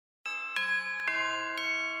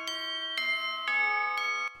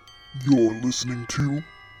You're listening to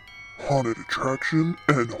Haunted Attraction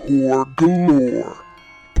and Horror Galore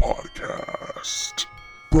podcast.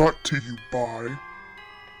 Brought to you by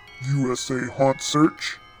USA Haunt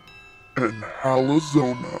Search and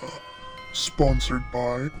Halazona. Sponsored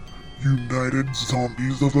by United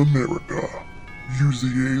Zombies of America.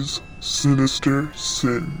 UZA's Sinister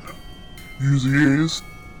Sin. UZA's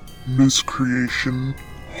Miscreation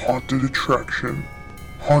Haunted Attraction.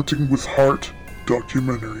 Haunting with Heart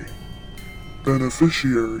documentary.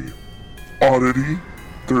 Beneficiary Oddity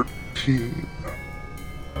 13.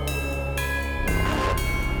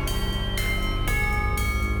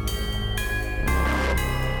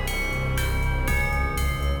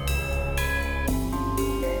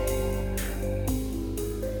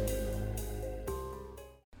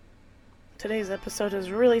 Today's episode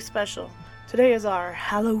is really special. Today is our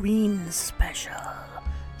Halloween special.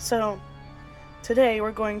 So, today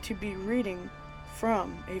we're going to be reading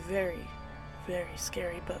from a very, very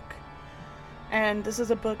scary book. And this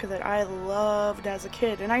is a book that I loved as a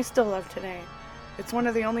kid, and I still love today. It's one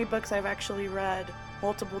of the only books I've actually read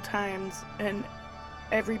multiple times and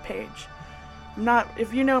every page.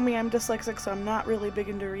 If you know me, I'm dyslexic, so I'm not really big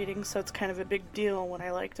into reading, so it's kind of a big deal when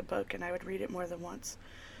I liked a book and I would read it more than once.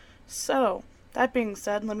 So, that being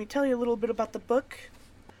said, let me tell you a little bit about the book.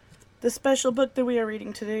 The special book that we are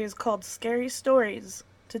reading today is called Scary Stories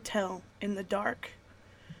to Tell in the Dark.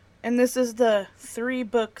 And this is the 3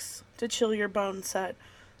 books to chill your bones set.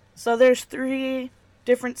 So there's 3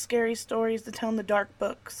 different scary stories to tell in the dark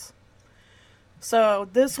books. So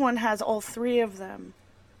this one has all 3 of them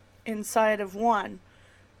inside of one,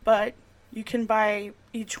 but you can buy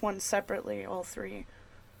each one separately, all 3.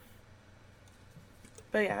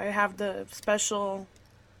 But yeah, I have the special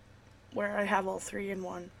where I have all 3 in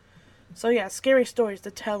one. So yeah, Scary Stories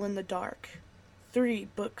to Tell in the Dark. 3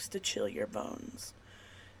 books to chill your bones.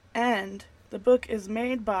 And the book is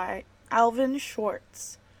made by Alvin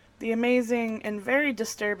Schwartz. The amazing and very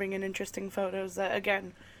disturbing and interesting photos that,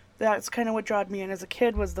 again, that's kind of what drew me in as a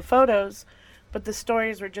kid was the photos, but the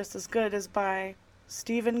stories were just as good as by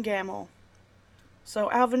Stephen Gammell.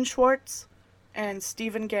 So Alvin Schwartz and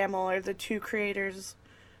Stephen Gammell are the 2 creators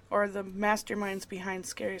or the masterminds behind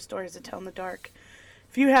Scary Stories to Tell in the Dark.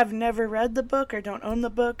 If you have never read the book or don't own the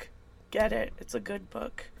book, get it. It's a good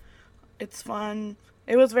book. It's fun.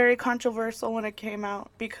 It was very controversial when it came out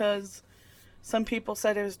because some people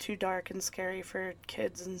said it was too dark and scary for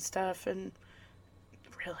kids and stuff, and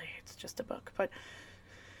really, it's just a book. But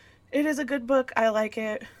it is a good book. I like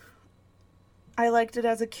it. I liked it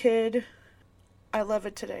as a kid. I love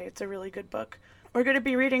it today. It's a really good book. We're going to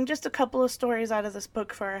be reading just a couple of stories out of this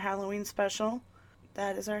book for our Halloween special.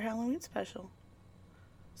 That is our Halloween special.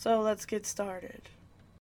 So let's get started.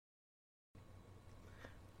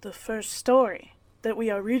 The first story that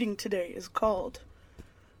we are reading today is called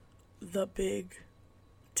The Big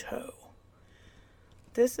Toe.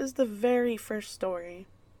 This is the very first story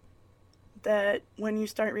that when you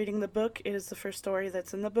start reading the book, it is the first story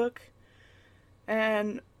that's in the book.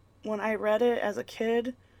 And when I read it as a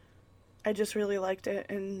kid, I just really liked it,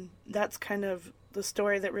 and that's kind of the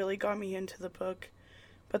story that really got me into the book.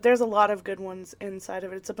 But there's a lot of good ones inside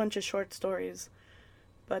of it. It's a bunch of short stories,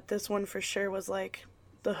 but this one for sure was like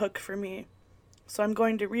the hook for me. So I'm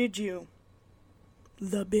going to read you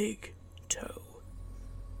The Big Toe.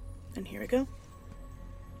 And here we go.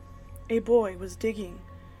 A boy was digging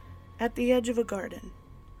at the edge of a garden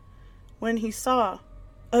when he saw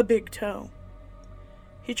a big toe.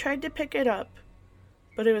 He tried to pick it up,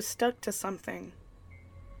 but it was stuck to something.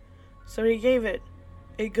 So he gave it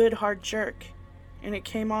a good hard jerk, and it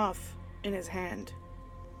came off in his hand.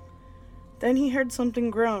 Then he heard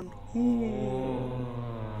something groan,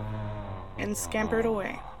 and scampered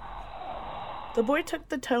away. The boy took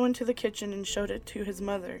the toe into the kitchen and showed it to his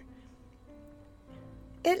mother.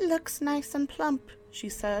 "It looks nice and plump," she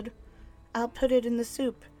said. "I'll put it in the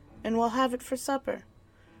soup, and we'll have it for supper."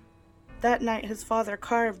 That night his father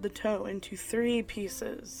carved the toe into 3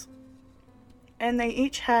 pieces, and they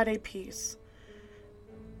each had a piece.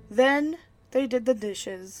 Then they did the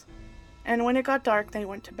dishes, and when it got dark they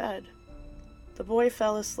went to bed. The boy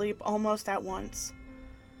fell asleep almost at once,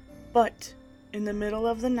 but in the middle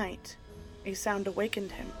of the night a sound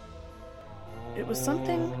awakened him. It was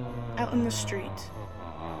something out in the street.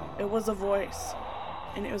 It was a voice,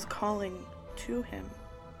 and it was calling to him.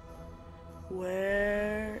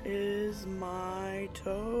 "Where is my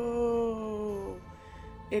toe?"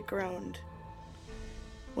 it groaned.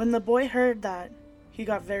 When the boy heard that, he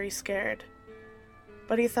got very scared.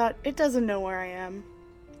 But he thought, it doesn't know where I am.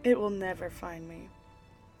 It will never find me.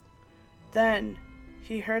 Then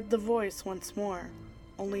he heard the voice once more,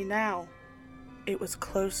 only now it was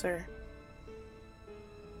closer.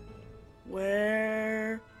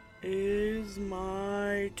 "Where is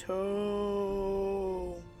my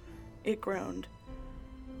toe?" it groaned.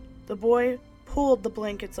 The boy pulled the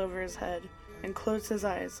blankets over his head and closed his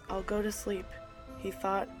eyes. "I'll go to sleep," he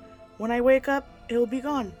thought. "When I wake up, it'll be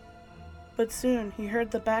gone." But soon he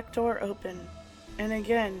heard the back door open, and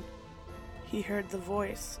again he heard the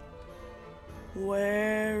voice.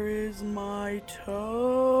 "Where is my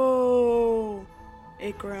toe?"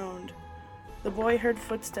 it groaned. The boy heard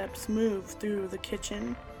footsteps move through the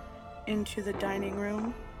kitchen, into the dining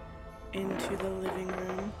room, into the living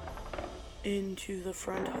room, into the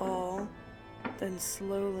front hall. Then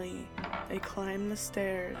slowly they climbed the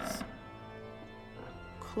stairs.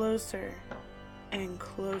 Closer and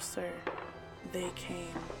closer they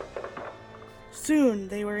came. Soon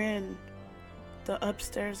they were in the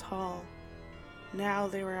upstairs hall. Now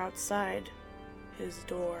they were outside his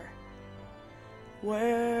door.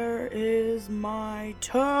 "Where is my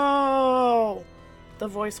toe?" the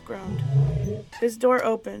voice groaned. His door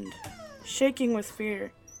opened. Shaking with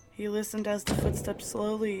fear, he listened as the footsteps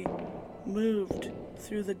slowly moved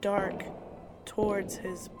through the dark towards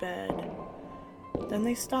his bed. Then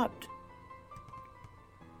they stopped.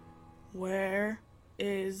 "Where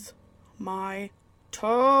is my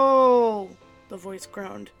toe?" the voice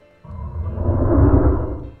groaned.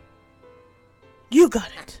 "You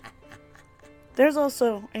got it." There's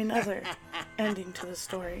also another ending to the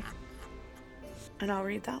story, and I'll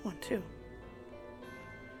read that one too.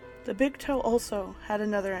 The big toe also had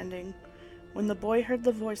another ending when the boy heard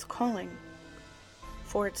the voice calling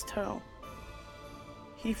for its toe.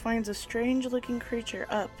 He finds a strange-looking creature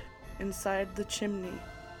up inside the chimney.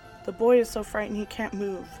 The boy is so frightened he can't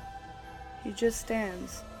move. He just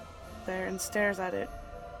stands there and stares at it.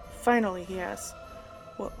 Finally, he asks,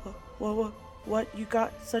 What you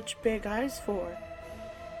got such big eyes for?"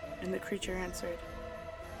 And the creature answered,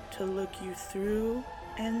 "To look you through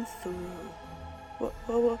and through."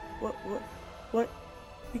 What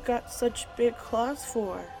you got such big claws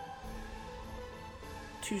for?"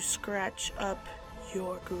 "To scratch up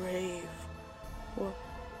your grave."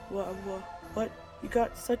 What you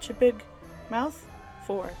got such a big mouth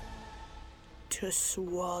for?" "To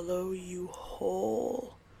swallow you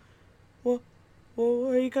whole." What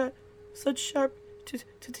you got such sharp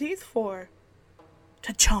teeth for?"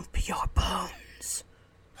 "To chomp your bones."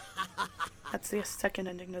 That's the second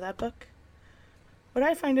ending to that book. What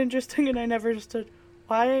I find interesting, and I never understood,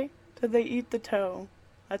 why did they eat the toe?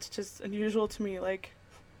 That's just unusual to me. Like,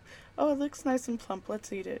 oh, it looks nice and plump,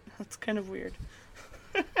 let's eat it. That's kind of weird.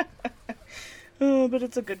 But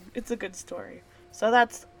it's a good story. So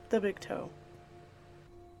that's the big toe.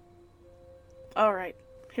 Alright,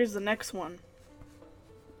 here's the next one.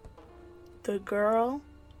 The Girl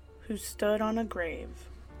Who Stood on a Grave.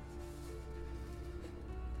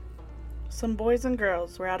 Some boys and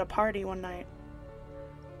girls were at a party one night.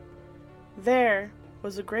 There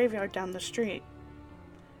was a graveyard down the street,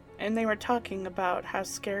 and they were talking about how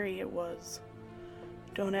scary it was.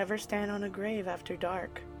 "Don't ever stand on a grave after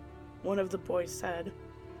dark," one of the boys said.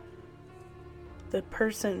 "The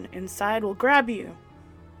person inside will grab you.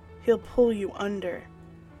 He'll pull you under."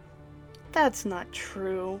 "That's not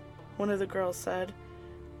true," one of the girls said.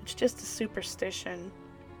 "It's just a superstition."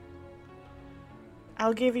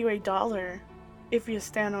 "I'll give you $1 if you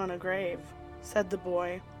stand on a grave," said the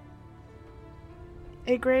boy.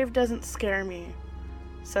 "A grave doesn't scare me,"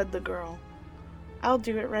 said the girl. "I'll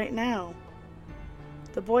do it right now."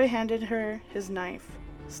 The boy handed her his knife.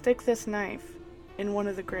 "Stick this knife in one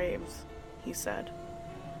of the graves," he said.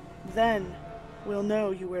 "Then we'll know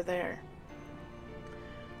you were there."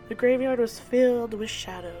 The graveyard was filled with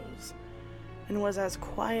shadows and was as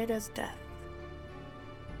quiet as death.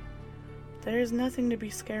 "There is nothing to be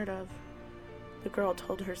scared of," the girl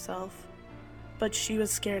told herself, but she was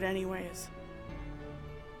scared anyways.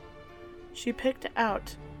 She picked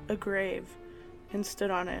out a grave and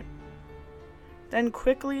stood on it. Then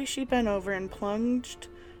quickly she bent over and plunged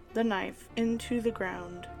the knife into the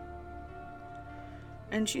ground.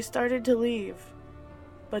 And she started to leave,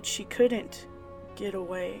 but she couldn't get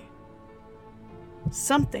away.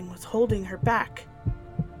 Something was holding her back.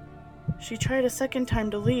 She tried a second time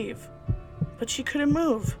to leave, but she couldn't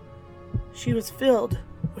move. She was filled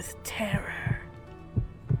with terror.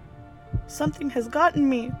 "Something has gotten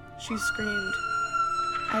me," she screamed,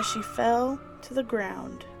 as she fell to the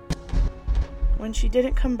ground. When she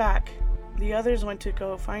didn't come back, the others went to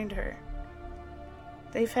go find her.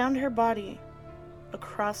 They found her body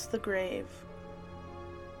across the grave.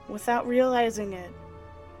 Without realizing it,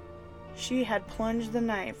 she had plunged the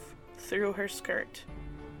knife through her skirt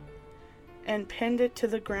and pinned it to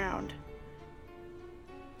the ground.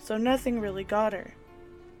 So nothing really got her.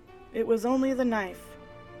 It was only the knife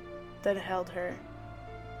that held her.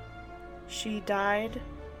 She died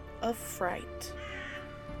of fright.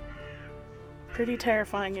 Pretty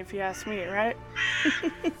terrifying if you ask me, right?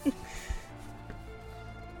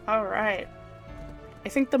 Alright. I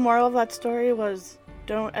think the moral of that story was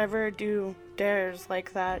don't ever do dares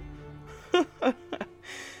like that.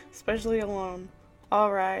 Especially alone.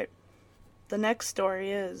 Alright. The next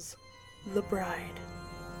story is The Bride.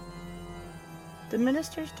 The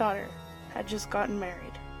minister's daughter had just gotten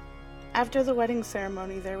married. After the wedding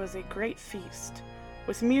ceremony, there was a great feast,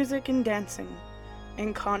 with music and dancing,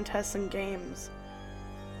 and contests and games.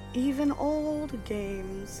 Even old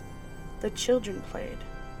games the children played.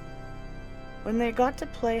 When they got to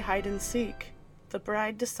play hide and seek, the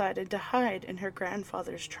bride decided to hide in her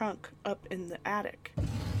grandfather's trunk up in the attic.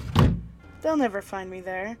 They'll never find me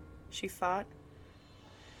there, she thought.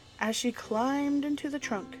 As she climbed into the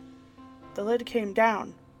trunk, the lid came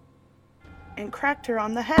down and cracked her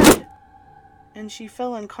on the head, and she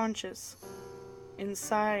fell unconscious.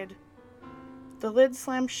 Inside, the lid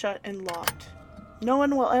slammed shut and locked. No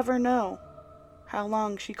one will ever know how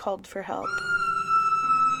long she called for help,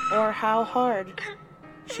 or how hard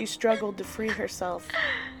she struggled to free herself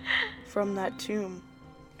from that tomb.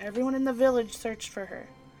 Everyone in the village searched for her,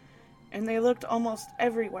 and they looked almost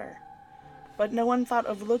everywhere, but no one thought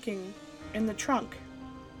of looking in the trunk.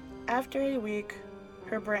 After a week,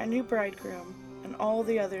 her brand new bridegroom and all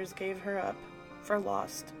the others gave her up for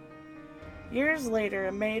lost. Years later,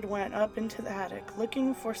 a maid went up into the attic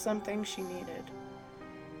looking for something she needed.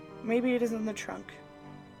 Maybe it is in the trunk,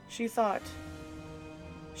 she thought.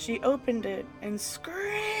 She opened it and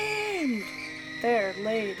screamed. There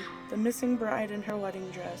laid the missing bride in her wedding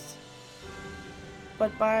dress.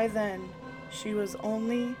 But by then, she was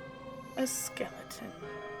only a skeleton.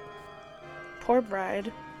 Poor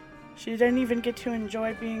bride. She didn't even get to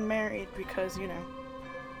enjoy being married because,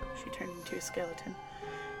 she turned into a skeleton.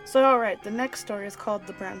 So, alright, the next story is called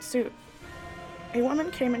The Brown Suit. A woman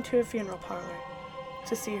came into a funeral parlor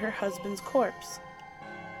to see her husband's corpse.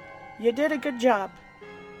 "You did a good job,"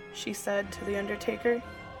 she said to the undertaker.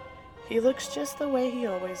 "He looks just the way he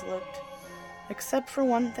always looked, except for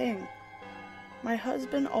one thing. My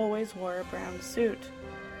husband always wore a brown suit,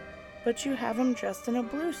 but you have him dressed in a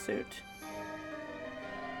blue suit."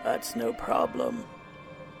 "That's no problem,"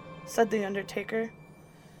 said the undertaker.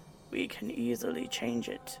 "We can easily change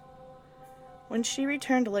it." When she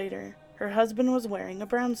returned later, her husband was wearing a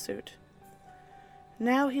brown suit.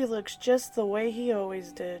 "Now he looks just the way he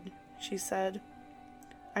always did," she said.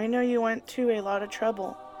 "I know you went to a lot of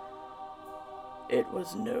trouble." "It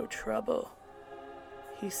was no trouble,"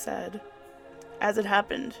 he said. "As it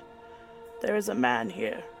happened, there is a man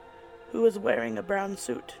here who is wearing a brown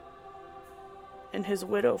suit, and his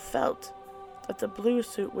widow felt that the blue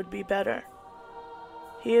suit would be better.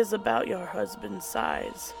 He is about your husband's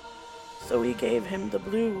size, so we gave him the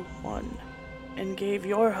blue one and gave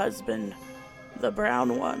your husband the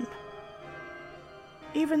brown one."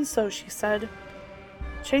 Even so, she said,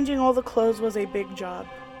 changing all the clothes was a big job.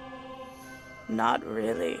 "Not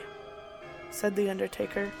really," said the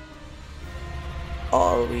undertaker.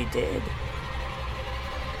 "All we did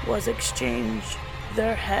was exchange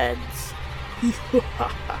their heads."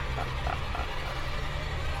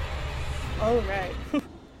 Alright.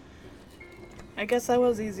 I guess that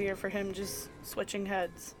was easier for him just switching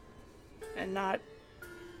heads and not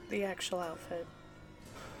the actual outfit.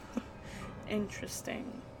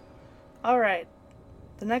 Interesting. Alright.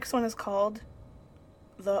 The next one is called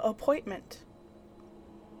The Appointment.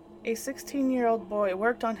 A 16-year-old boy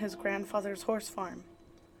worked on his grandfather's horse farm.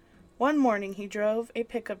 One morning he drove a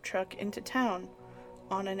pickup truck into town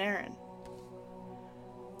on an errand.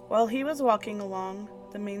 While he was walking along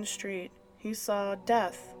the main street, he saw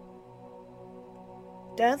Death.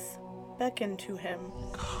 Death beckoned to him.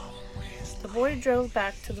 The boy drove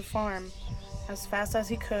back to the farm as fast as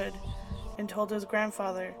he could and told his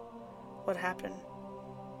grandfather what happened.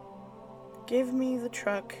 "Give me the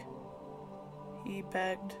truck," he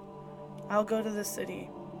begged. "I'll go to the city.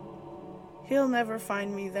 He'll never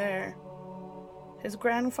find me there." His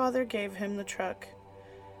grandfather gave him the truck,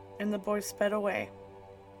 and the boy sped away.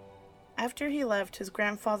 After he left, his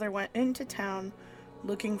grandfather went into town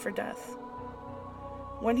looking for Death.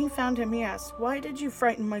 When he found him, he asked, "Why did you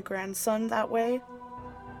frighten my grandson that way?"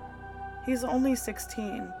 "He's only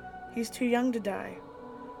 16. He's too young to die."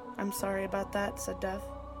 "I'm sorry about that," said Death.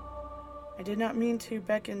 "I did not mean to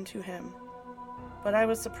beckon to him, but I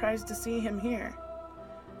was surprised to see him here.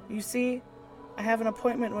 You see, I have an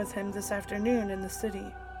appointment with him this afternoon in the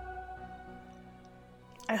city."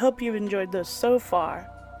 I hope you enjoyed those so far.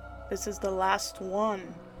 This is the last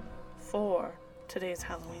one for today's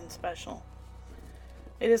Halloween special.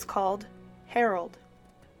 It is called Harold.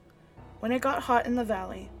 When it got hot in the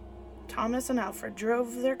valley, Thomas and Alfred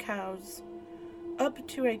drove their cows up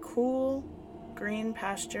to a cool, green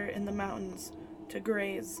pasture in the mountains to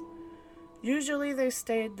graze. Usually they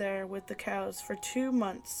stayed there with the cows for 2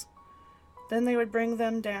 months. Then they would bring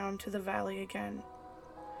them down to the valley again.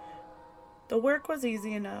 The work was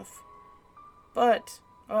easy enough, but,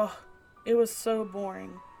 it was so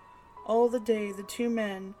boring. All the day the two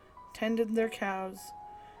men tended their cows.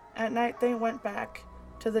 At night they went back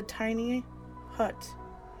to the tiny hut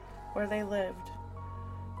where they lived.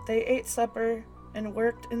 They ate supper and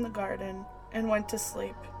worked in the garden and went to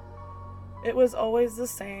sleep. It was always the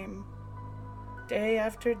same, day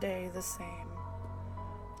after day the same.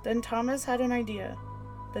 Then Thomas had an idea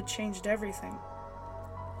that changed everything.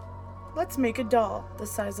 "Let's make a doll the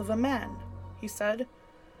size of a man," he said.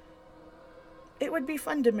 "It would be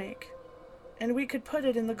fun to make, and we could put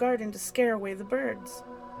it in the garden to scare away the birds."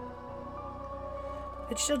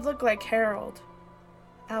 "It should look like Harold,"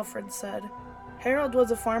 Alfred said. Harold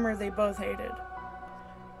was a farmer they both hated.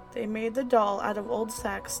 They made the doll out of old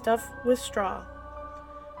sacks stuffed with straw.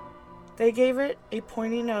 They gave it a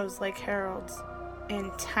pointy nose like Harold's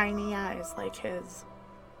and tiny eyes like his.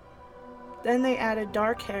 Then they added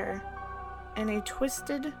dark hair and a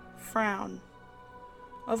twisted frown.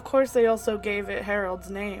 Of course, they also gave it Harold's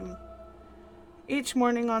name. Each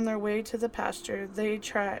morning on their way to the pasture, they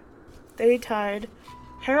tied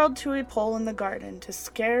Harold to a pole in the garden to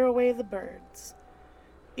scare away the birds.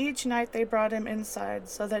 Each night they brought him inside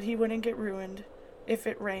so that he wouldn't get ruined if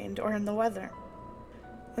it rained or in the weather.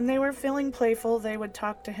 When they were feeling playful, they would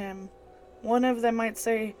talk to him. One of them might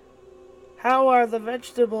say, "How are the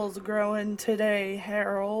vegetables growing today,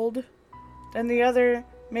 Harold?" Then the other,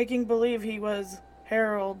 making believe he was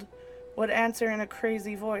Harold, would answer in a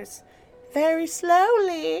crazy voice, "Very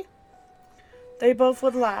slowly." They both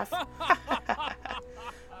would laugh,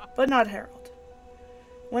 but not Harold.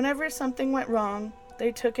 Whenever something went wrong,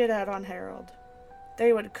 they took it out on Harold.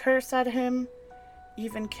 They would curse at him,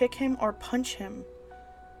 even kick him or punch him.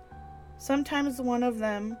 Sometimes one of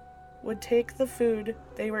them would take the food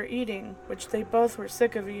they were eating, which they both were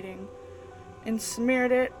sick of eating, and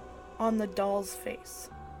smeared it on the doll's face.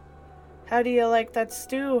 "How do you like that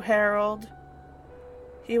stew, Harold?"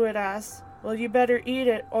 he would ask. "Well, you better eat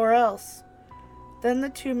it or else." Then the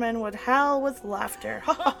two men would howl with laughter.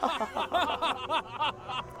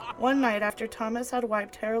 One night after Thomas had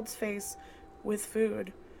wiped Harold's face with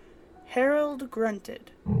food, Harold grunted.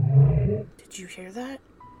 "Did you hear that?"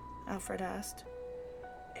 Alfred asked.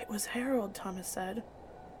 "It was Harold," Thomas said.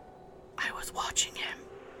 "I was watching him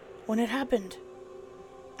when it happened.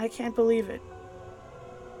 I can't believe it."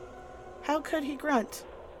 "How could he grunt?"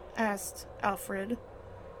 asked Alfred.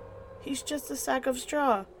 "He's just a sack of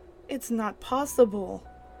straw. It's not possible."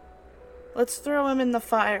 "Let's throw him in the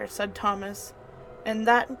fire," said Thomas, "and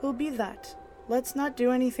that will be that." "Let's not do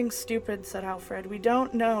anything stupid," said Alfred. "We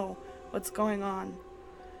don't know what's going on.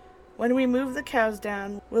 When we move the cows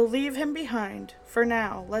down, we'll leave him behind. For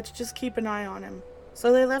now, let's just keep an eye on him."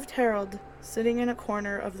 So they left Harold sitting in a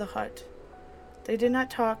corner of the hut. They did not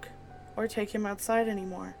talk or take him outside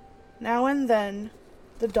anymore. Now and then,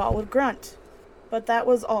 the doll would grunt, but that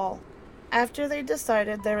was all. After they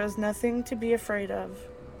decided there was nothing to be afraid of,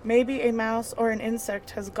 maybe a mouse or an insect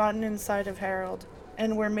has gotten inside of Harold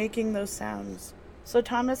and were making those sounds. So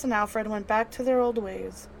Thomas and Alfred went back to their old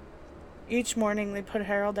ways. Each morning they put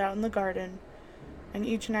Harold out in the garden, and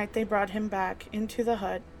each night they brought him back into the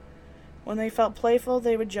hut. When they felt playful,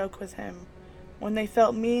 they would joke with him. When they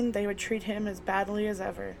felt mean, they would treat him as badly as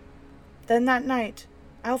ever. Then that night,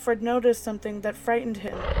 Alfred noticed something that frightened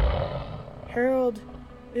him. "Harold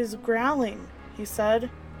is growling," he said.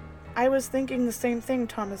 "I was thinking the same thing,"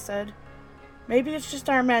 Thomas said. "Maybe it's just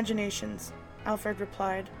our imaginations," Alfred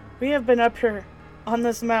replied. "We have been up here on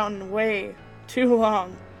this mountain way too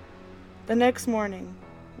long." The next morning,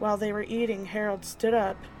 while they were eating, Harold stood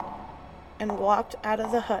up and walked out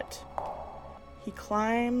of the hut. He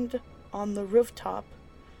climbed on the rooftop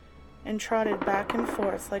and trotted back and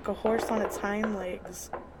forth like a horse on its hind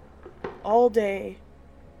legs. All day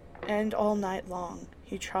and all night long,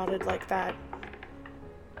 he trotted like that.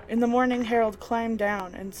 In the morning, Harold climbed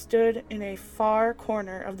down and stood in a far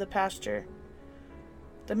corner of the pasture.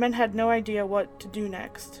 The men had no idea what to do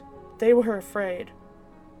next. They were afraid.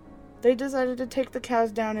 They decided to take the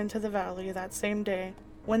cows down into the valley that same day.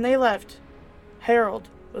 When they left, Harold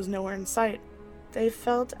was nowhere in sight. They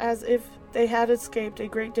felt as if they had escaped a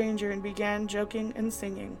great danger and began joking and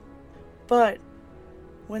singing. But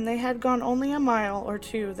When they had gone only a mile or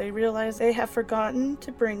two, they realized they had forgotten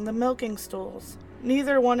to bring the milking stools.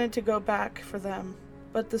 Neither wanted to go back for them,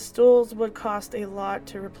 but the stools would cost a lot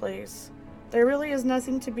to replace. There really is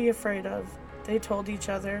nothing to be afraid of, they told each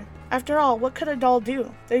other. After all, what could a doll do?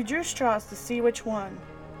 They drew straws to see which one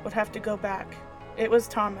would have to go back. It was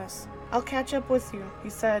Thomas. I'll catch up with you, he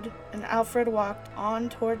said, and Alfred walked on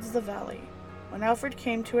towards the valley. When Alfred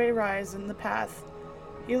came to a rise in the path,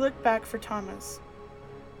 he looked back for Thomas.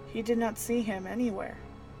 He did not see him anywhere.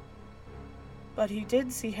 But he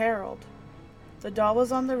did see Harold. The doll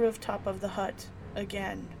was on the rooftop of the hut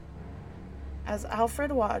again. As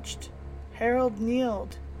Alfred watched, Harold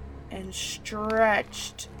kneeled and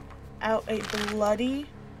stretched out a bloody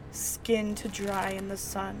skin to dry in the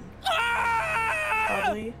sun.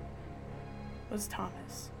 Probably was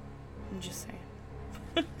Thomas. I'm just saying.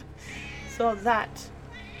 So that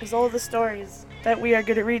is all the stories that we are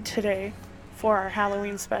going to read today for our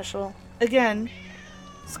Halloween special. Again,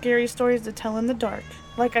 scary stories to tell in the dark.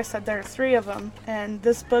 Like I said, there are 3 of them, and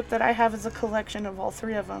this book that I have is a collection of all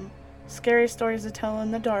 3 of them. Scary Stories to Tell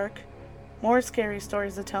in the Dark, More Scary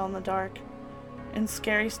Stories to Tell in the Dark, and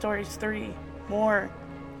Scary Stories 3, More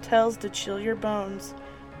Tales to Chill Your Bones,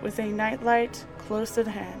 with a nightlight close at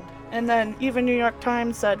hand. And then even New York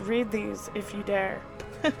Times said, read these if you dare.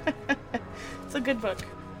 It's a good book.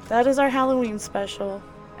 That is our Halloween special,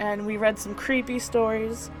 and we read some creepy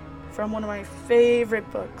stories from one of my favorite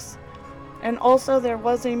books. And also there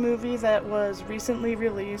was a movie that was recently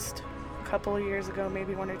released a couple of years ago,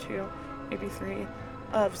 maybe 1 or 2, maybe 3,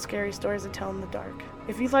 of Scary Stories to Tell in the Dark.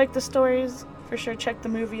 If you like the stories, for sure check the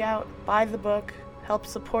movie out, buy the book, help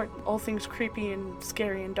support all things creepy and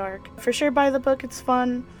scary and dark. For sure buy the book, it's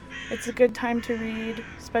fun, it's a good time to read,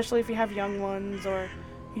 especially if you have young ones or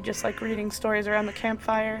you just like reading stories around the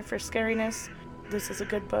campfire for scariness. This is a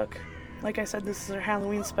good book. Like I said, this is our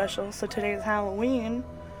Halloween special, so today is Halloween.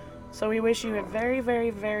 So we wish you a very, very,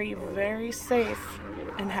 very, very safe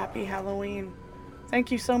and happy Halloween.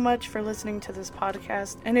 Thank you so much for listening to this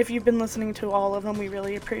podcast. And if you've been listening to all of them, we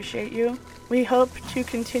really appreciate you. We hope to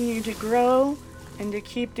continue to grow and to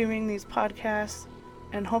keep doing these podcasts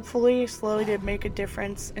and hopefully slowly to make a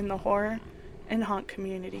difference in the horror and haunt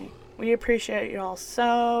community. We appreciate you all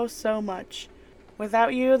so, so much.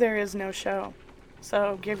 Without you, there is no show.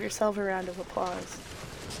 So give yourself a round of applause.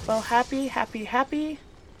 Well, happy, happy, happy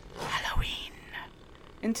Halloween.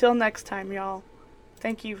 Until next time, y'all.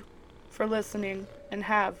 Thank you for listening and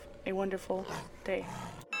have a wonderful day.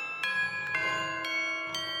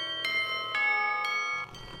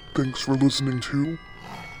 Thanks for listening to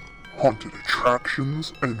Haunted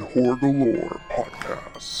Attractions and Horror Galore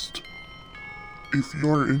podcast. If you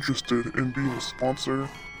are interested in being a sponsor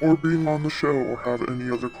or being on the show or have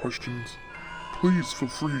any other questions, please feel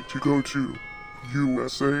free to go to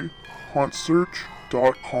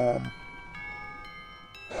usahauntsearch.com.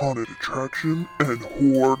 Haunted Attraction and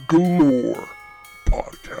Horror Galore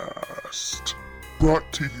podcast.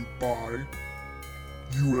 Brought to you by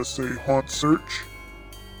USA Haunt Search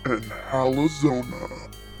and Halazona.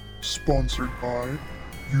 Sponsored by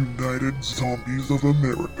United Zombies of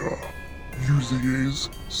America. UZA's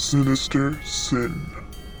Sinister Sin.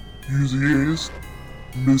 UZA's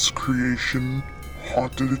Miscreation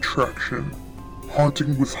Haunted Attraction.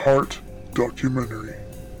 Haunting with Heart documentary.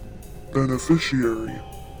 Beneficiary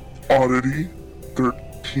Oddity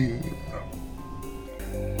 13.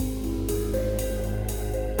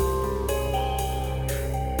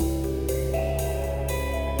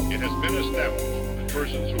 It has been established that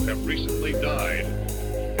persons who have recently died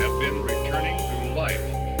have been returning to life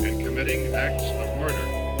and committing acts of murder.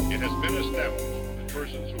 It has been established that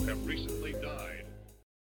persons who have recently died